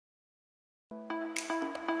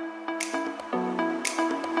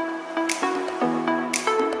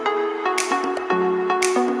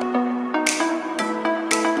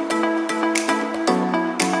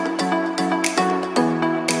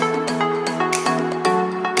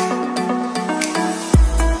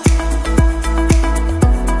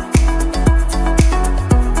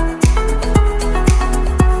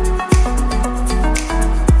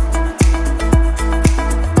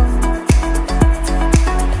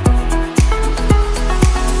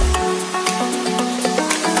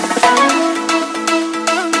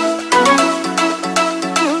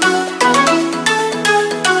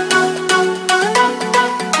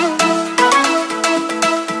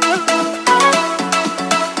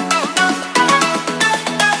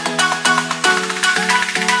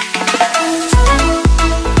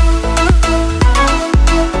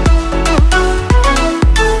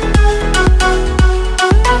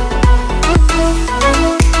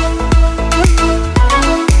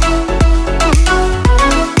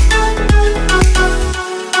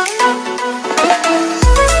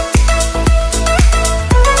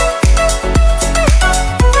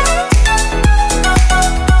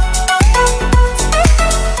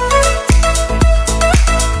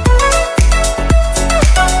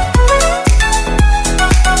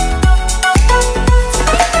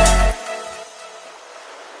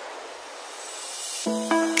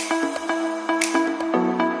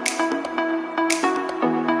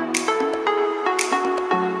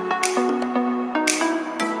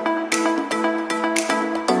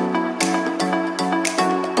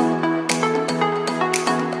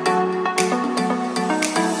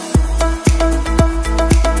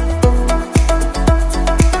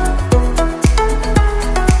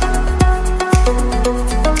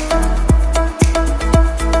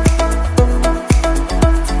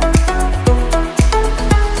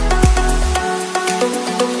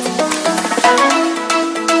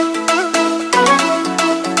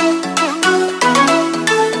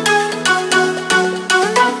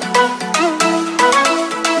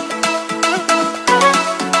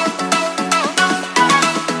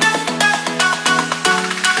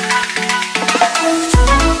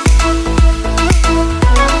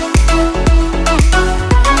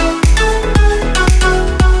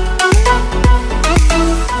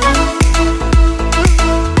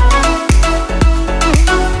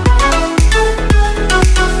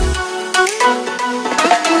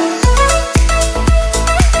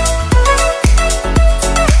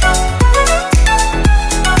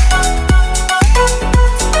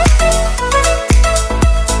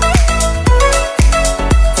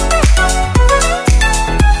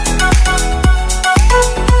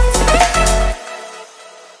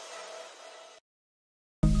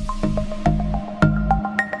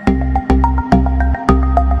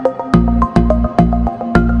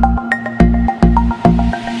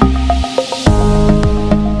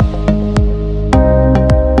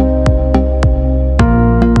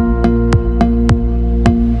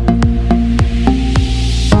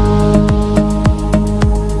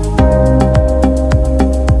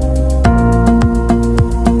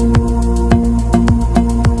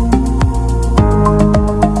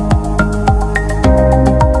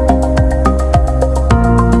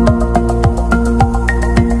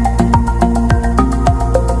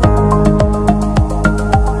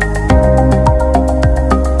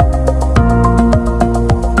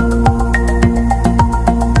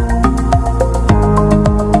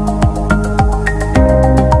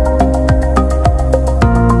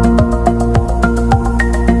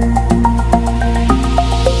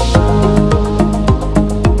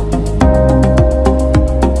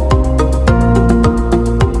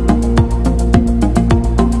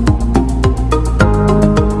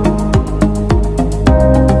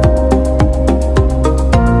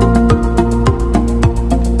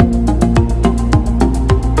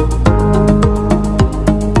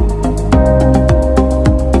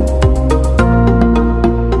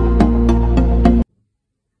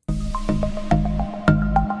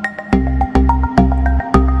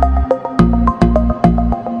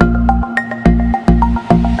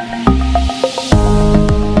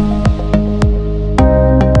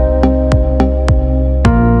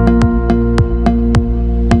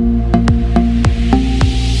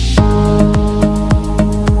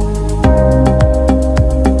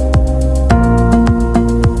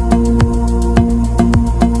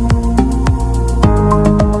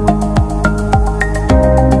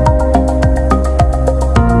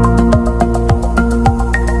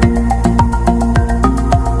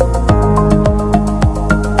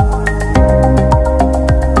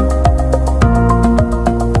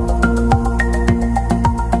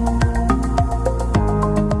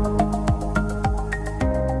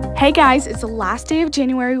Hey guys, it's the last day of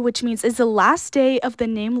January, which means it's the last day of the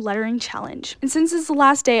name lettering challenge. And since it's the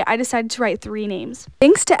last day, I decided to write 3 names.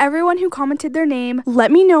 Thanks to everyone who commented their name.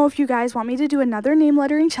 Let me know if you guys want me to do another name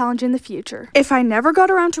lettering challenge in the future. If I never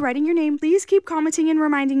got around to writing your name, please keep commenting and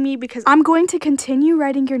reminding me because I'm going to continue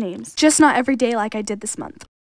writing your names. Just not every day like I did this month.